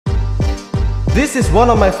This is one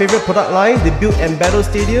of my favorite product lines, the Build and Battle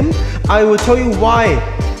Stadium. I will tell you why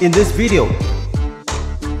in this video.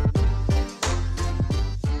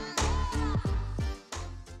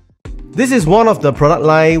 This is one of the product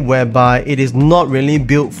line whereby it is not really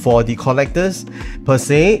built for the collectors per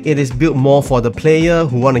se. It is built more for the player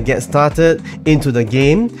who want to get started into the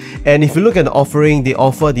game. And if you look at the offering, they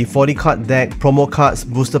offer the 40 card deck, promo cards,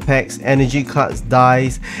 booster packs, energy cards,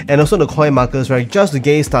 dice, and also the coin markers, right, just to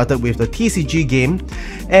get started with the TCG game.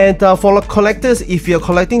 And for collectors, if you're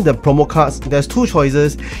collecting the promo cards, there's two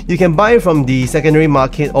choices. You can buy from the secondary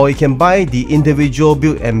market, or you can buy the individual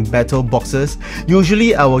Build and Battle boxes.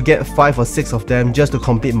 Usually I will get 5 or 6 of them just to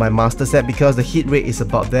complete my master set because the hit rate is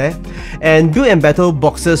about there. And Build and Battle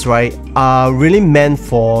boxes, right, are really meant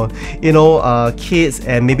for, you know, kids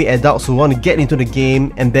and maybe adults who want to get into the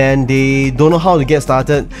game and then they don't know how to get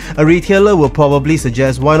started. A retailer will probably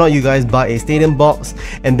suggest, why not you guys buy a stadium box,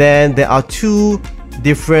 and then there are 2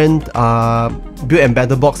 different Build and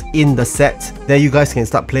Battle box in the set that you guys can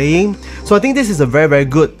start playing. So I think this is a very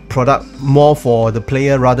good product, more for the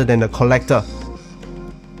player rather than the collector.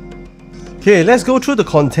 Okay, let's go through the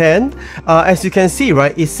content. As you can see,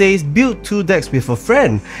 right, it says build 2 decks with a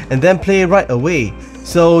friend and then play right away.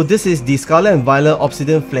 So this is the Scarlet and Violet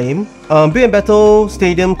Obsidian Flame. Build and Battle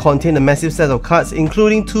Stadium contains a massive set of cards,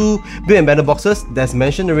 including 2 Build and Battle boxes, that's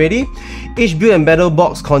mentioned already. Each Build and Battle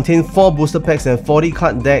box contains 4 booster packs and 40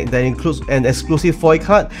 card deck that includes an exclusive foil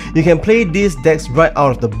card. You can play these decks right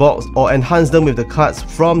out of the box or enhance them with the cards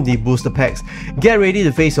from the booster packs. Get ready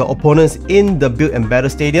to face your opponents in the Build and Battle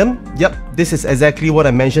Stadium. Yep, this is exactly what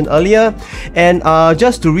I mentioned earlier. And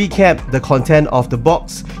just to recap the content of the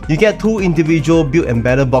box, you get 2 individual Build and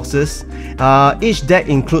Battle boxes. Each deck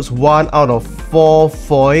includes 1 out of 4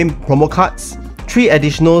 foil promo cards, 3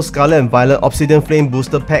 additional Scarlet and Violet Obsidian Flame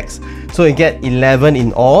booster packs, so you get 11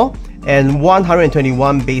 in all, and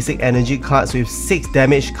 121 basic energy cards with 6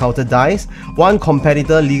 damage counter dice, 1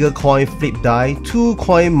 competitor legal coin flip die, 2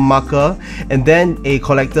 coin marker, and then a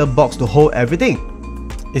collector box to hold everything.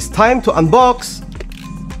 It's time to unbox!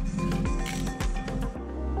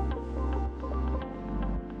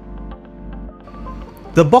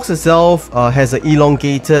 The box itself has an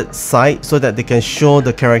elongated side so that they can show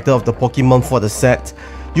the character of the Pokemon for the set.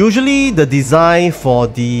 Usually the design for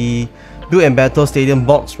the Build and Battle Stadium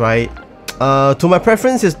box, right, to my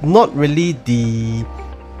preference is not really the,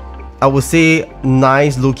 I would say,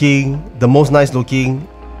 the most nice looking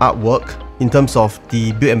artwork in terms of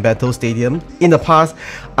the Build and Battle Stadium. In the past,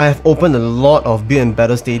 I have opened a lot of Build and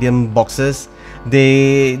Battle Stadium boxes.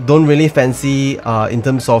 They don't really fancy in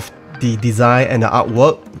terms of the design and the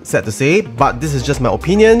artwork, sad to say, but this is just my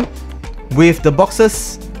opinion. With the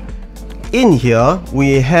boxes in here,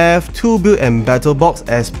 we have 2 Build and Battle box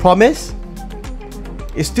as promised.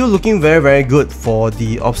 It's still looking very good for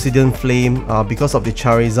the Obsidian Flame because of the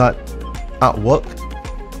Charizard artwork.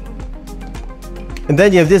 And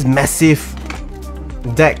then you have this massive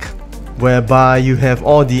deck whereby you have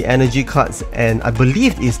all the energy cards, and I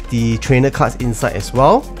believe it's the trainer cards inside as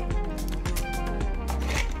well.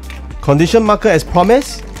 Condition marker as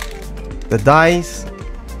promised, the dice,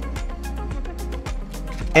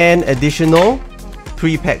 and additional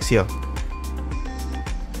 3 packs here.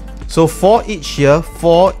 So 4 each here,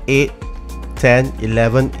 4, 8, 10,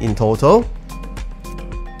 11 in total.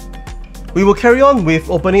 We will carry on with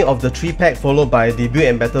opening of the 3 pack followed by the Build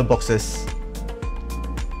and Battle boxes.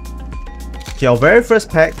 Okay, our very first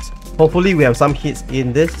pack, hopefully we have some hits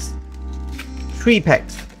in this. 3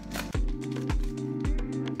 packs.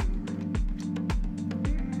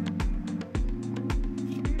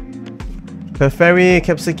 Clefairy,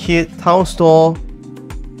 Capsicum, Town Store,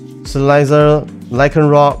 Slicer,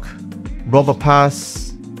 Lycanroc,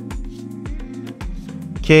 Probopass,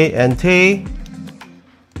 K and Tay.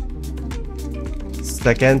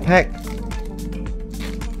 Second pack.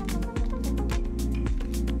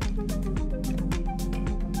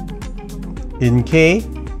 In K,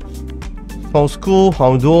 Houndskull,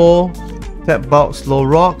 Houndour, Tapbout, Slow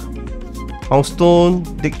Rock,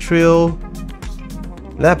 Houndstone, Dick Trail,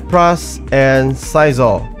 Lapras, and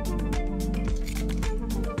Sizor.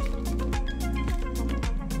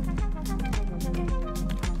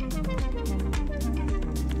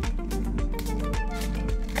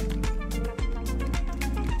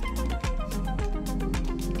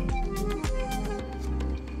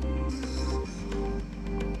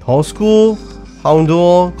 Houndskull,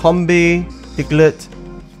 Houndour, Combi, Piglet,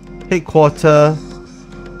 Headquarter.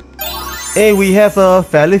 Hey, we have a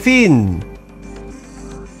Falifin.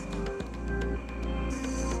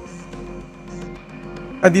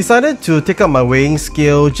 I decided to take up my weighing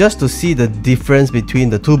scale just to see the difference between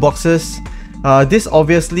the 2 boxes. This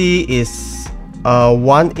obviously is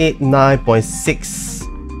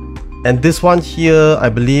 189.6, and this one here I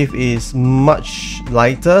believe is much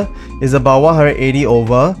lighter. It's about 180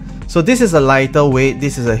 over. So this is a lighter weight,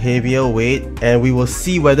 this is a heavier weight, and we will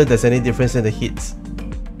see whether there's any difference in the hits.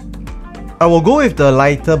 I will go with the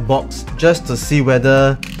lighter box just to see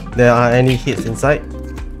whether there are any hits inside.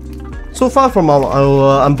 So far from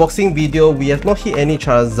our unboxing video, we have not hit any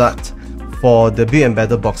Charizard for the Build and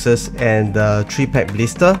Battle boxes and the 3-pack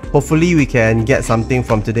blister. Hopefully we can get something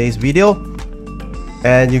from today's video.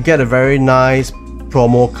 And you get a very nice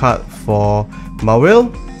promo card for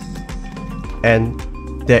Marill. And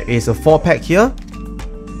there is a 4-pack here.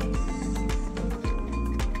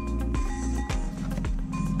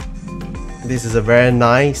 This is a very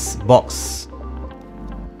nice box.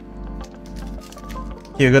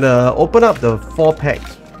 You're gonna open up the 4-pack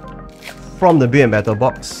from the Build and Battle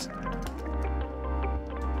box.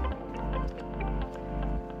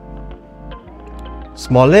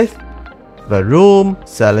 Smoliv, Varoom,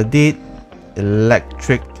 Saladit,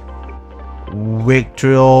 Electric,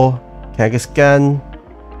 Wigtrio, Kangaskhan,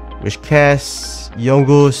 Wishcast,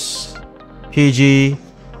 Yungoos, PG,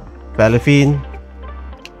 Balefine.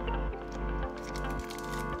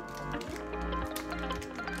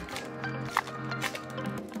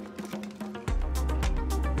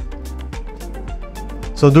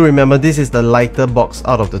 So do remember, this is the lighter box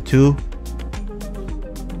out of the two.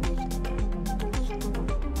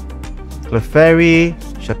 Clefairy,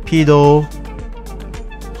 Sharpedo,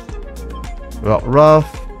 Rockruff,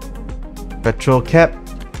 Petrocap,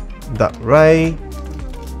 Darkrai.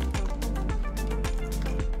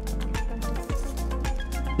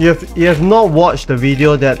 You have not watched the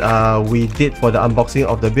video that we did for the unboxing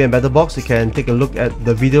of the Build and Battle box, you can take a look at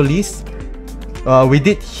the video list. We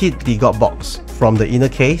did hit the God box from the inner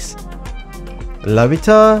case.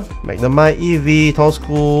 Lavita, Magnemite EV,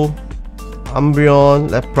 Tonschool, Umbreon,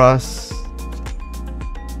 Lapras.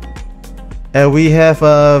 And we have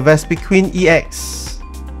a Vespiquen EX.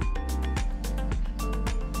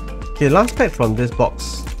 Okay, last pack from this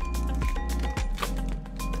box.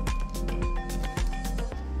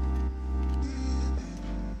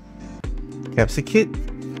 Capsicid,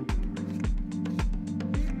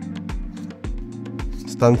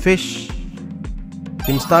 Stunfish,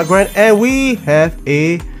 Team Stargrand, and we have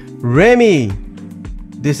a Remy.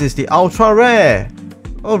 This is the ultra rare.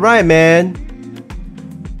 Alright, man.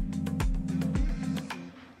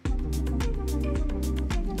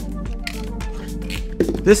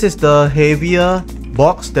 This is the heavier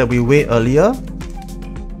box that we weighed earlier.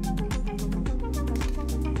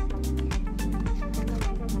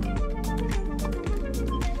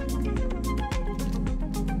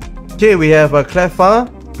 Okay, we have a Clefairy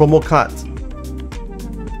promo card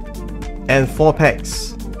and 4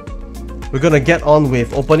 packs. We're gonna get on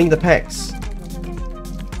with opening the packs.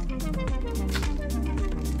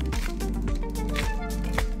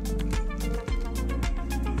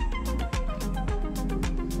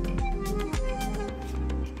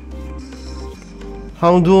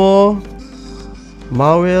 Houndour,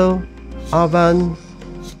 Marill, Arvan,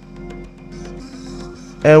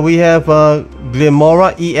 and we have a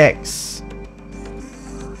Glimmora EX.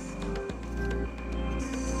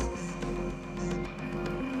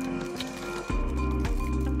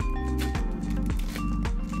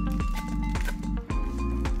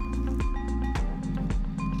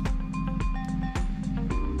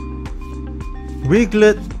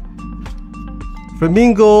 Wiglet,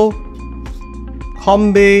 Flamingo,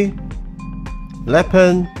 Combe,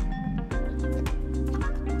 Lepen,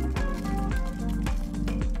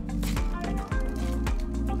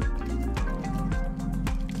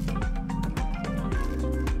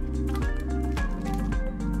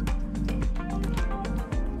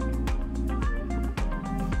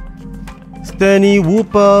 Stanny,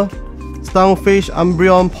 Wooper, Stunfish,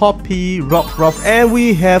 Umbreon, Poppy, Rockruff, and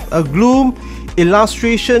we have a Gloom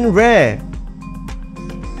illustration rare.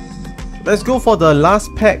 Let's go for the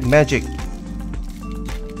last pack magic.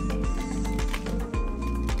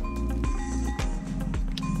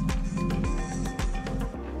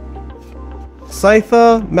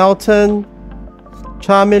 Cypher, Melton,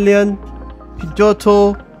 Charmeleon,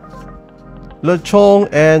 Pidgeotto, Lechonk,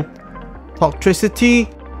 and Toxtricity.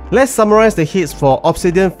 Let's summarize the hits for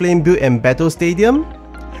Obsidian Flame Build and Battle Stadium.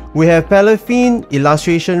 We have Balefine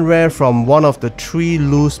illustration rare from one of the 3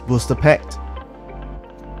 loose booster packs.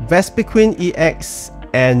 Vespiquen EX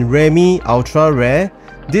and Remy ultra rare.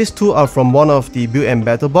 These 2 are from one of the Build and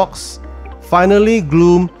Battle box. Finally,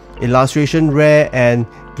 Gloom illustration rare and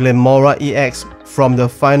Glimmora EX from the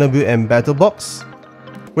final Build and Battle box.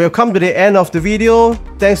 We have come to the end of the video.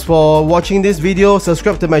 Thanks for watching this video.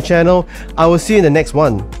 Subscribe to my channel. I will see you in the next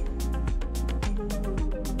one.